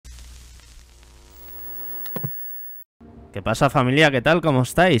¿Qué pasa, familia? ¿Qué tal? ¿Cómo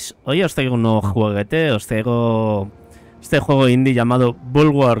estáis? Hoy os traigo un nuevo jueguete, os traigo este juego indie llamado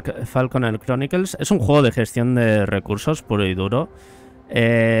Bulwark Falconeer Chronicles. Es un juego de gestión de recursos puro y duro,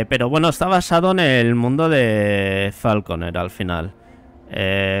 pero bueno, está basado en el mundo de Falconer al final.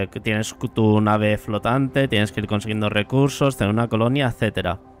 Que tienes tu nave flotante, tienes que ir consiguiendo recursos, tener una colonia,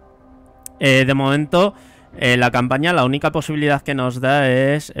 etcétera. De momento, la campaña, la única posibilidad que nos da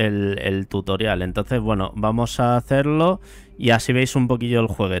es el tutorial. Entonces, bueno, vamos a hacerlo y así veis un poquillo el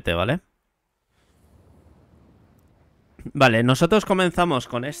jueguete, ¿vale? Vale, nosotros comenzamos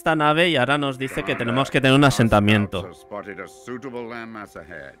con esta nave y ahora nos dice que tenemos que tener un asentamiento.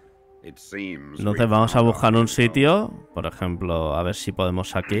 Entonces vamos a buscar un sitio, por ejemplo, a ver si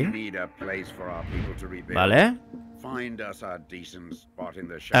podemos aquí. Vale.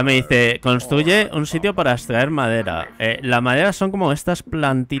 Me dice, construye un sitio para extraer madera. La madera son como estas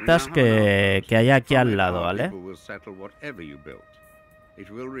plantitas que hay aquí al lado, ¿vale?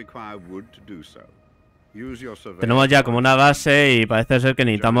 Tenemos ya como una base y parece ser que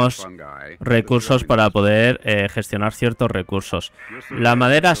necesitamos recursos para poder gestionar ciertos recursos. La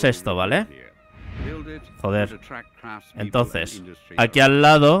madera es esto, ¿vale? Joder. Entonces, aquí al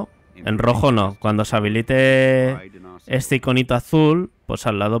lado, en rojo no, cuando se habilite este iconito azul, pues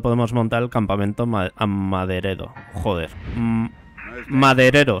al lado podemos montar el campamento maderero. Joder.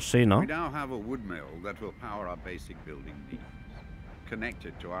 Maderero, sí, ¿no?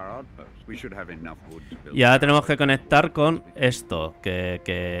 Y ahora tenemos que conectar con esto,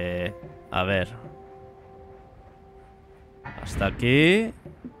 a ver. Hasta aquí.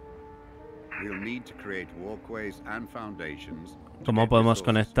 ¿Cómo podemos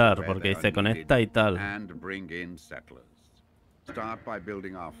conectar? Porque dice conecta y tal. Lo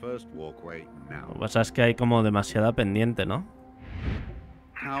que pasa es que hay como demasiada pendiente, ¿no?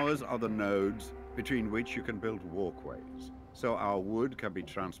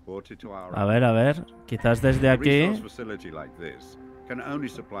 A ver, quizás desde aquí.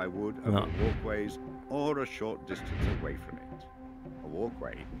 No.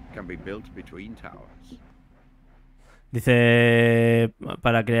 Dice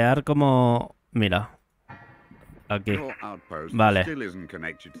para crear como... Mira. Aquí. Vale.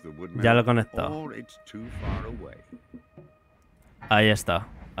 Ya lo he conectado. Ahí está.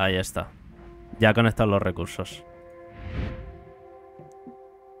 Ahí está. Ya he conectado los recursos.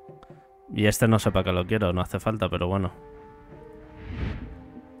 Y este no sé para qué lo quiero, no hace falta, pero bueno.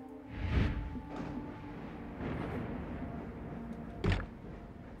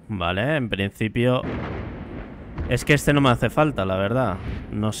 Vale, en principio... Es que este no me hace falta, la verdad.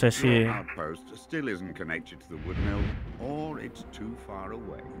 No sé si...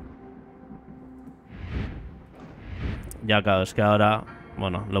 Ya, claro, es que ahora...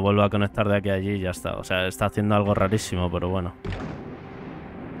 Bueno, lo vuelvo a conectar de aquí a allí y ya está. O sea, está haciendo algo rarísimo, pero bueno.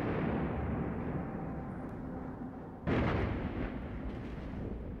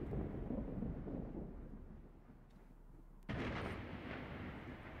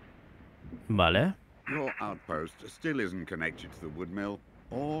 Vale.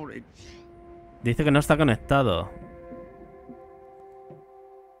 Dice que no está conectado.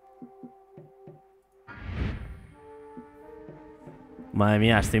 Madre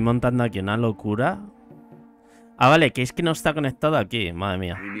mía, estoy montando aquí una locura. Ah, vale, que es que no está conectado aquí. Madre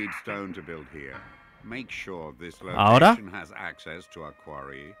mía. ¿Ahora?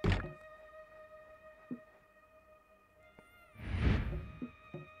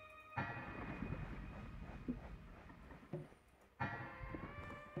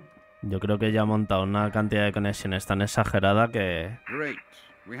 Yo creo que ya ha montado una cantidad de conexiones tan exagerada que...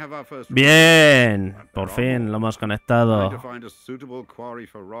 ¡Bien! Por fin lo hemos conectado.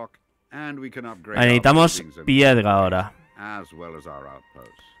 Necesitamos piedra ahora.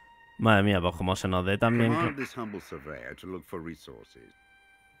 Madre mía, pues como se nos dé también...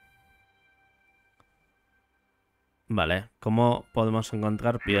 Vale, ¿cómo podemos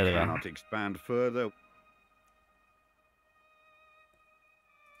encontrar piedra?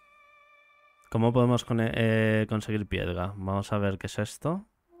 ¿Cómo podemos conseguir piedra? Vamos a ver qué es esto.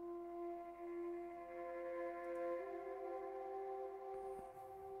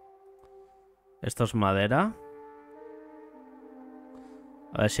 Esto es madera.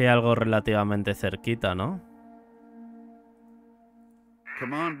 A ver si hay algo relativamente cerquita, ¿no?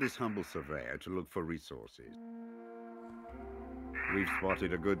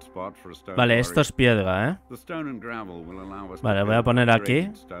 Vale, esto es piedra, ¿eh? Vale, voy a poner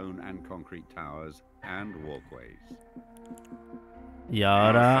aquí. Y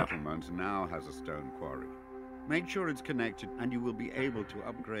ahora... Make sure it's connected and you will be able to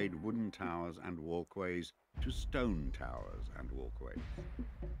upgrade wooden towers and walkways to stone towers and walkways.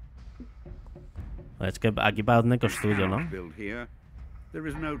 Es que aquí para dónde construyo, ¿no? Build here. There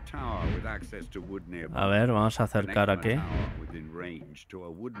is no tower with access to wood nearby. A ver, vamos a acercar aquí. Within range to a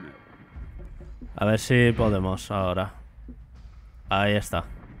wood mill. A ver si podemos ahora. Ahí está.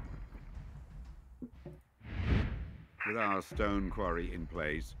 With our stone quarry in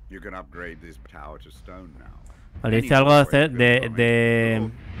place, you can upgrade this tower to stone now. Vale, dice algo de...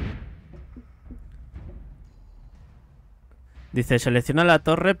 Dice, selecciona la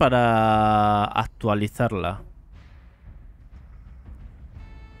torre para actualizarla.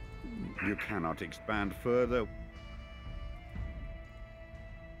 You cannot expand further.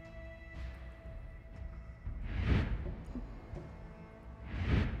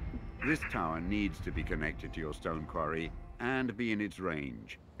 This tower needs to be connected to your stone quarry and be in its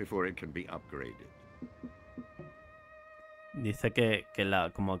range before it can be upgraded. Dice que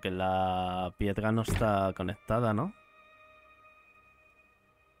como que la piedra no está conectada, ¿no?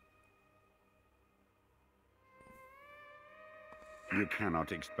 You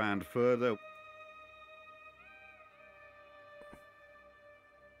cannot expand further.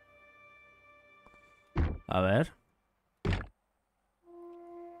 A ver.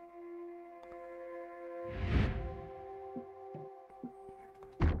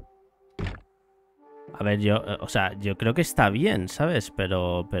 A ver, o sea, yo creo que está bien, ¿sabes?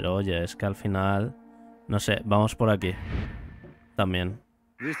 Pero oye, es que al final, no sé, vamos por aquí. También.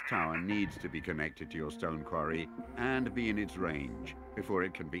 This tower needs to be connected to your stone quarry and be in its range before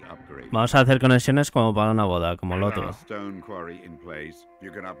it can be upgraded. Vamos a hacer conexiones como para una boda, como el otro. Stone quarry in place,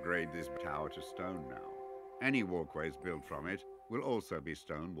 you can upgrade this tower to stone now. Any walkways built from it will also be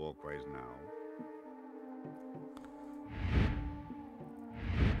stone walkways now.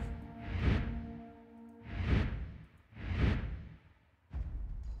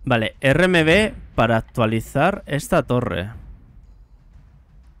 Vale, RMB para actualizar esta torre.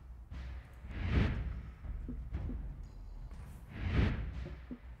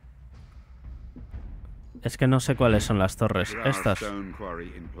 Es que no sé cuáles son las torres. Estas.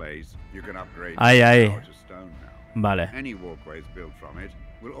 Ahí. Vale.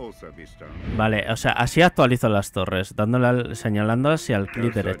 Vale, o sea, así actualizo las torres, señalándolas y al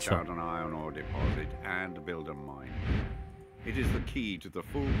clic derecho.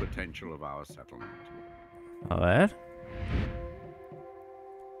 A ver.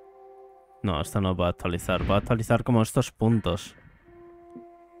 No, esto no puedo actualizar. Puedo actualizar como estos puntos.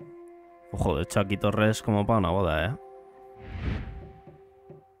 Ojo, de hecho aquí torres como para una boda, ¿eh?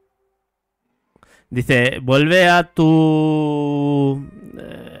 Dice, vuelve a tu...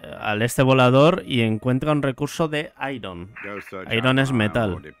 al este volador y encuentra un recurso de iron. Iron es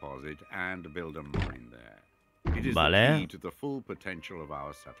metal. Vale.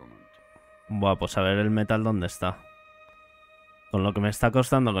 Buah, pues a ver el metal dónde está. Con lo que me está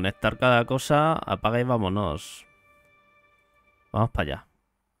costando conectar cada cosa, apaga y vámonos. Vamos para allá.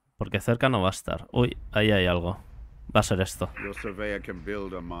 Porque cerca no va a estar. Uy, ahí hay algo. Va a ser esto.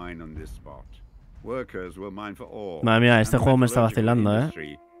 Madre mía, este juego me está vacilando, ¿eh?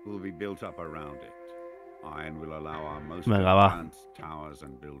 Venga, va.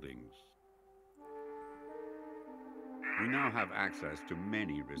 We now have access to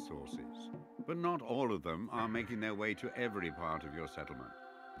many resources, but not all of them are making their way to every part of your settlement.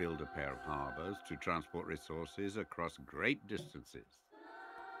 Build a pair of harbors to transport resources across great distances.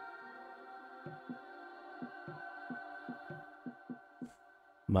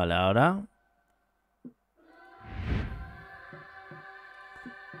 Vale, ahora...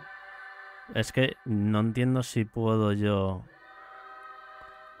 Es que no entiendo si puedo yo...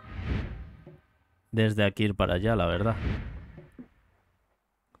 desde aquí ir para allá, la verdad.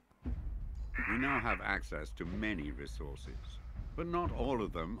 We now have access to many resources, but not all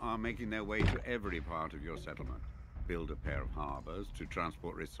of them are making their way to every part of your settlement. Build a pair of harbors to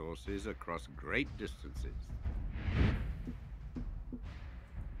transport resources across great distances.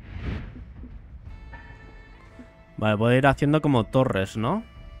 Vale, puedo ir haciendo como torres, ¿no?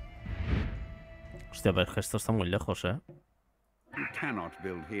 Hostia, pero es que esto está muy lejos, ¿eh? You cannot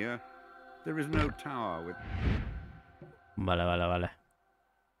build here. There is no tower with... Vale, vale, vale.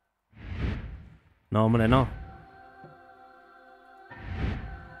 No, hombre, no.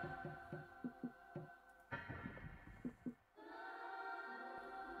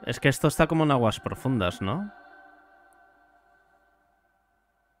 Es que esto está como en aguas profundas, ¿no?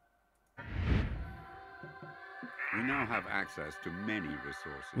 We now have access to many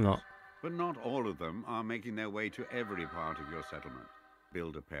resources. No. But not all of them are making their way to every part of your settlement.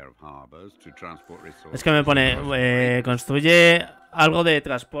 Build a pair of harbors to transport resources. Es que me pone, construye algo de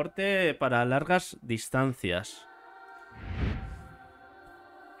transporte para largas distancias.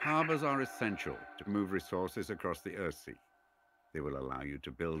 Harbors are essential to move resources across the Earthsea. They will allow you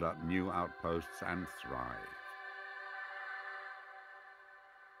to build up new outposts and thrive.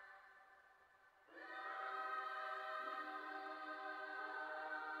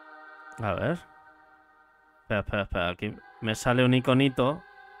 A ver. Espera. Aquí me sale un iconito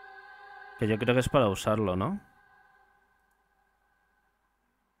que yo creo que es para usarlo, ¿no?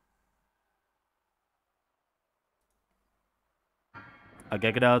 Aquí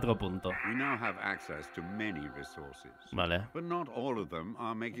he creado otro punto. We now have access to many resources. Vale. But not all of them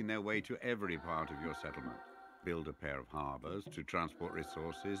are making their way to every part of your settlement. Build a pair of harbors to transport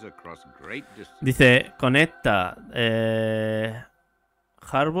resources across great distances. Dice, conecta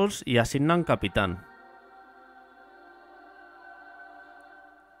harbors y asigna un capitán.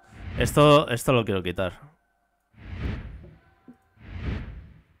 Esto lo quiero quitar.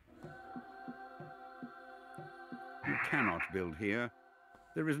 You cannot build here.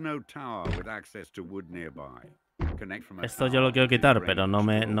 There is no tower with access to wood nearby. Connect from a Esto yo lo quiero quitar, pero no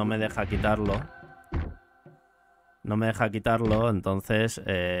me deja quitarlo. No me deja quitarlo, entonces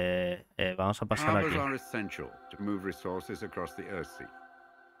vamos a pasar aquí. Harbors are essential to move resources across the Earthsea.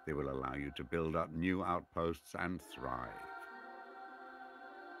 They will allow you to build up new outposts and thrive.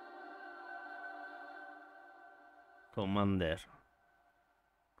 Commander.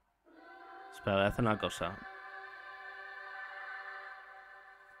 Espera, voy a hacer una cosa.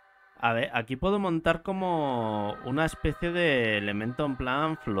 A ver, aquí puedo montar como una especie de elemento en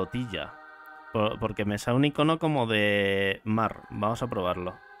plan flotilla. Porque me sale un icono como de mar. Vamos a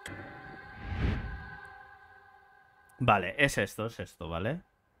probarlo. Vale, es esto, ¿vale?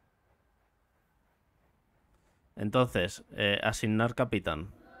 Entonces, asignar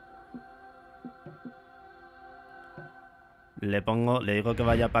capitán. Le digo que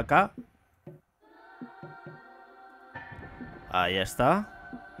vaya para acá. Ahí está.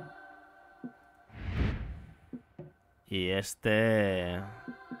 Y este...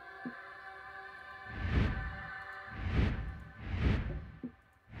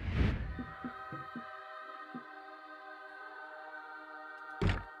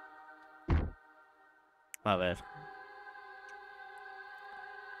 A ver.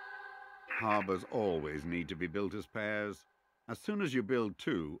 Harbors always need to be built as pairs. As soon as you build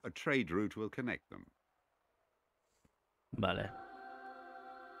two, a trade route will connect them. Vale.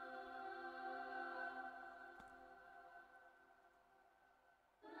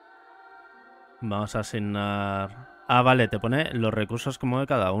 Vamos a asignar... Ah, vale, te pone los recursos que mueve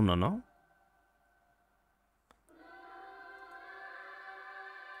cada uno, ¿no?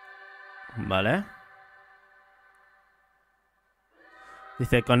 Vale.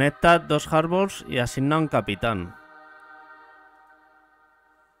 Dice, conecta dos harbors y asigna un capitán.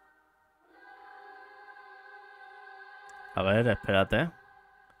 A ver, espérate.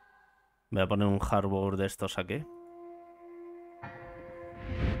 Voy a poner un harbor de estos aquí.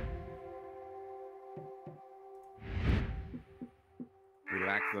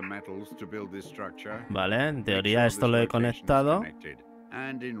 Vale, en teoría esto lo he conectado.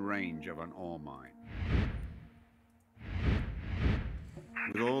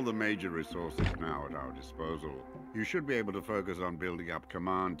 With all the major resources now at our disposal, you should be able to focus on building up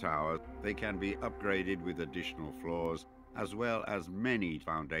command towers. They can be upgraded with additional floors, as well as many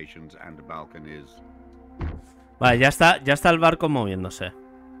foundations and balconies. Vale, ya está el barco moviéndose.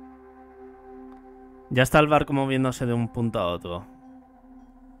 Ya está el barco moviéndose de un punto a otro.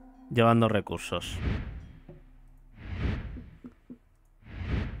 Llevando recursos.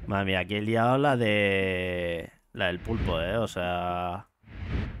 Madre mía, aquí he liado la del pulpo, o sea...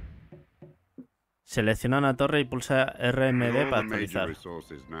 Selecciona una torre y pulsa RMD para actualizar.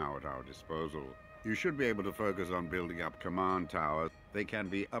 You should be able to focus on building up command towers. They can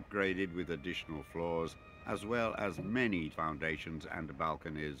be upgraded with additional floors, as well as many foundations and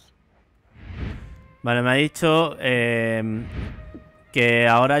balconies. Vale, me ha dicho que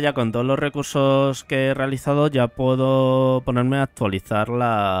ahora ya con todos los recursos que he realizado ya puedo ponerme a actualizar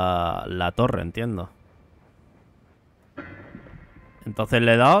la torre, entiendo. Entonces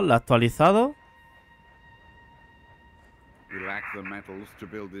le he dado, la he actualizado.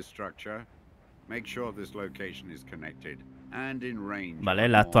 Vale,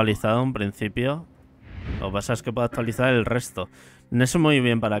 la he actualizado en principio. Lo que pasa es que puedo actualizar el resto. No sé muy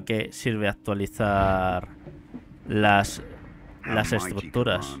bien para qué sirve actualizar las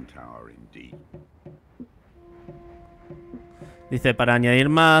estructuras. Dice, para añadir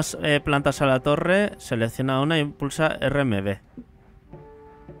más plantas a la torre, selecciona una y pulsa RMB.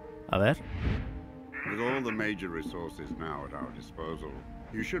 A ver. With all the major resources now at our disposal,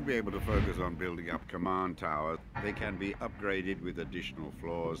 you should be able to focus on building up command towers. They can be upgraded with additional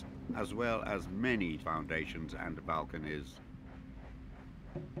floors, as well as many foundations and balconies.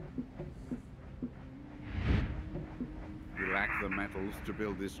 You lack the metals to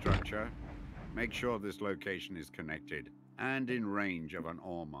build this structure? Make sure this location is connected and in range of an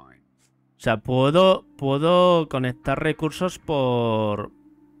ore mine. O sea, puedo conectar recursos por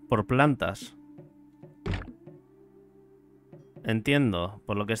plantas. Entiendo.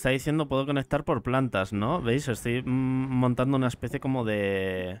 Por lo que está diciendo, puedo conectar por plantas, ¿no? ¿Veis? Estoy montando una especie como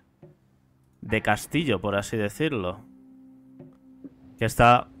de castillo, por así decirlo. Que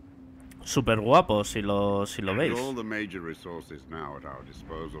está súper guapo si lo veis.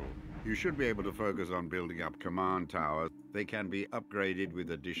 You should be able to focus on building up command towers. They can be upgraded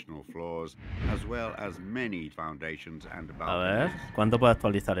with additional floors, as well as many foundations and balconies. A ver, ¿cuánto puedo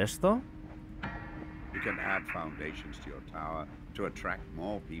actualizar esto? You can add foundations to your tower to attract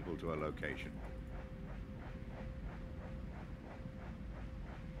more people to a location.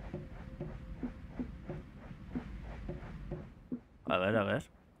 A ver, a ver.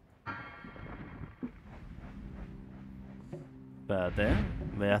 Espérate,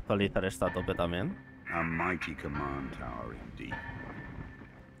 voy a actualizar esto a tope también. A mighty command tower indeed.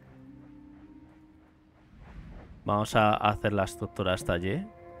 Vamos a hacer la estructura hasta allí.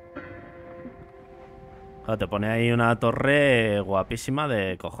 Claro, te pone ahí una torre guapísima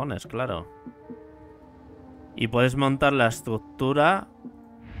de cojones, claro. Y puedes montar la estructura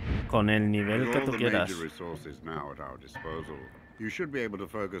con el nivel que tú quieras. You should be able to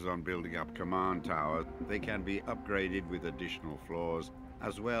focus on building up command towers. They can be upgraded with additional floors,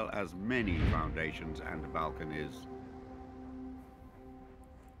 as well as many foundations and balconies.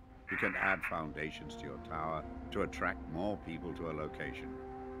 You can add foundations to your tower to attract more people to a location.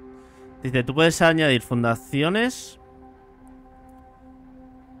 Dice, tú puedes añadir fundaciones.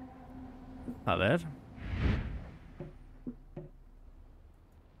 A ver.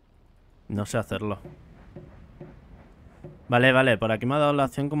 No sé hacerlo. Vale, vale, por aquí me ha dado la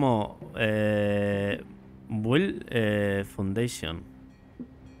opción como Build Foundation.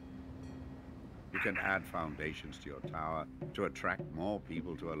 You can add foundations to your tower to attract more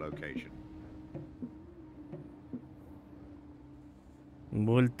people to a location.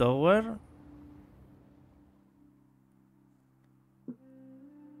 Build Tower.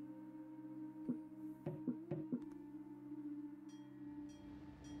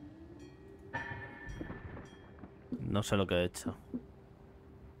 No sé lo que he hecho.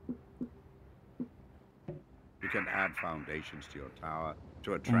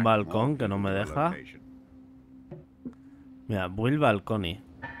 Un balcón que no me deja. Mira, Build Balcony.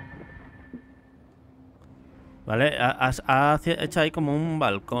 Vale, ha hecho ahí como un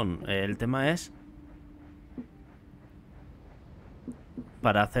balcón. El tema es...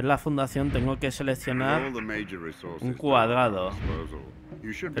 Para hacer la fundación tengo que seleccionar un cuadrado.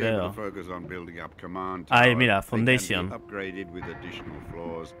 Creo. Ahí, mira, Foundation.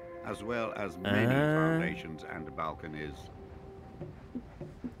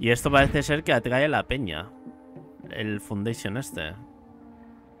 Y esto parece ser que atrae la peña. El Foundation este.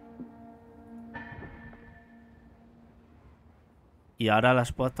 Y ahora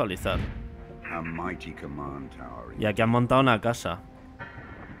las puedo actualizar. Y aquí han montado una casa.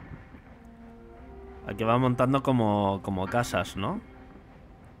 Aquí va montando como casas, ¿no?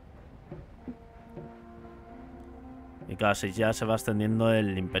 Y casi ya se va extendiendo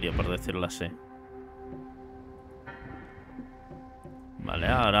el imperio, por decirlo así. Vale,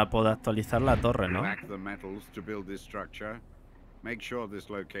 ahora puedo actualizar la torre, ¿no?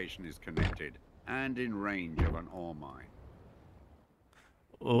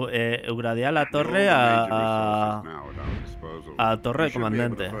 Upgradea la torre a torre de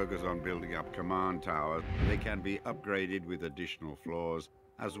comandante.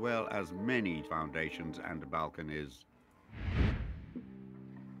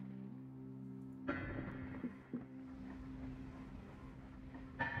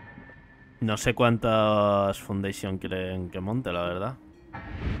 No sé cuántas Foundation quieren que monte, la verdad.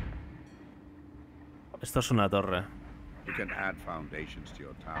 Esto es una torre. You can add foundations to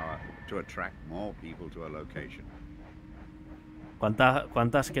your tower to attract more people to a location.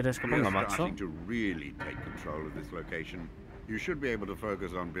 ¿Cuántas quieres que ponga, macho? You should be able to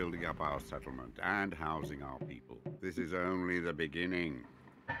focus on building up our settlement and housing our people. This is only the beginning.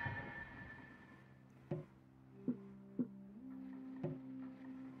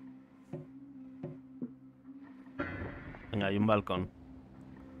 Venga, hay un balcón.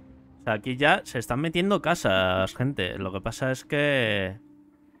 O sea, aquí ya se están metiendo casas, gente. Lo que pasa es que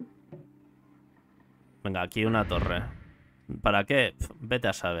Venga, aquí una torre. ¿Para qué? Vete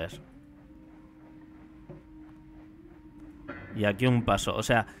a saber. Y aquí un paso. O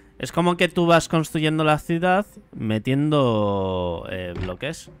sea, es como que tú vas construyendo la ciudad metiendo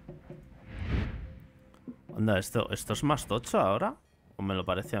bloques. Onda, ¿esto es más tocho ahora? ¿O me lo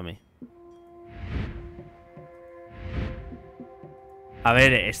parece a mí? A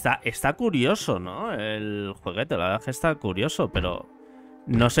ver, está curioso, ¿no? El jueguete, la verdad es que está curioso, pero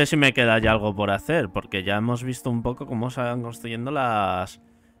no sé si me queda ya algo por hacer, porque ya hemos visto un poco cómo se van construyendo las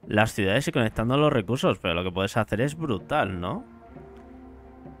ciudades y conectando los recursos, pero lo que puedes hacer es brutal, ¿no?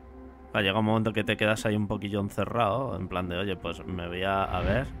 Llega un momento que te quedas ahí un poquillo encerrado, en plan de, oye, pues me voy a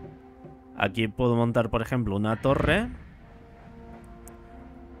ver. Aquí puedo montar, por ejemplo, una torre.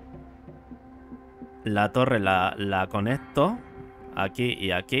 La torre la conecto aquí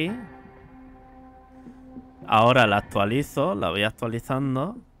y aquí. Ahora la actualizo, la voy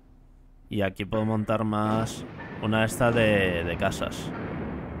actualizando. Y aquí puedo montar más una de estas de casas.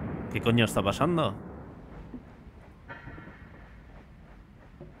 ¿Qué coño está pasando?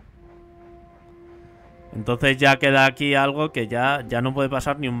 Entonces ya queda aquí algo que ya no puede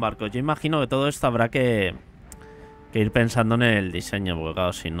pasar ni un barco. Yo imagino que todo esto habrá que ir pensando en el diseño, porque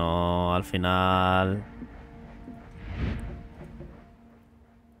claro, si no, al final...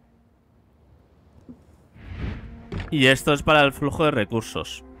 Y esto es para el flujo de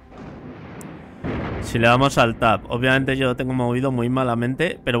recursos. Si le damos al tab, obviamente yo lo tengo movido muy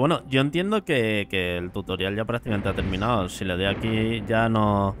malamente, pero bueno, yo entiendo que el tutorial ya prácticamente ha terminado. Si le doy aquí ya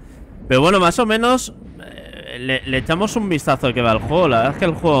no... Pero bueno, más o menos le echamos un vistazo de que va el juego. La verdad es que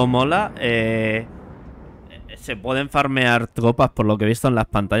el juego mola. Se pueden farmear tropas, por lo que he visto en las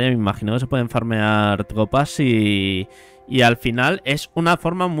pantallas. Me imagino que se pueden farmear tropas y al final es una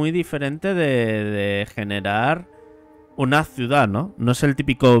forma muy diferente de generar una ciudad, ¿no? No es el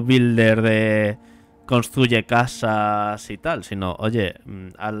típico builder de construye casas y tal, sino, oye,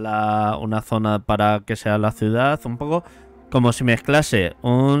 hazla una zona para que sea la ciudad, un poco como si mezclase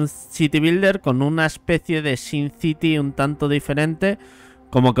un city builder con una especie de Sin City un tanto diferente,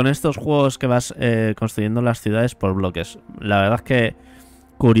 como con estos juegos que vas construyendo las ciudades por bloques. La verdad es que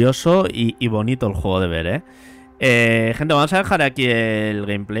curioso y bonito el juego de ver, ¿eh? Gente, vamos a dejar aquí el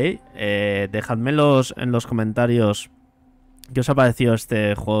gameplay. Dejadmelos en los comentarios qué os ha parecido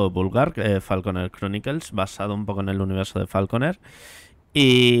este juego de Bulwark Falconeer Chronicles, basado un poco en el universo de Falconer.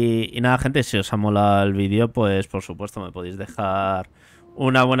 Y nada, gente, si os ha molado el vídeo, pues por supuesto me podéis dejar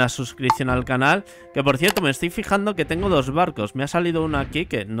una buena suscripción al canal. Que por cierto, me estoy fijando que tengo dos barcos. Me ha salido uno aquí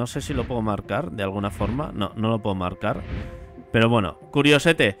que no sé si lo puedo marcar de alguna forma. No lo puedo marcar. Pero bueno,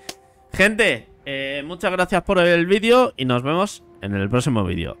 curiosete. Gente, muchas gracias por el vídeo y nos vemos en el próximo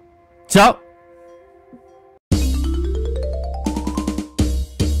vídeo. ¡Chao!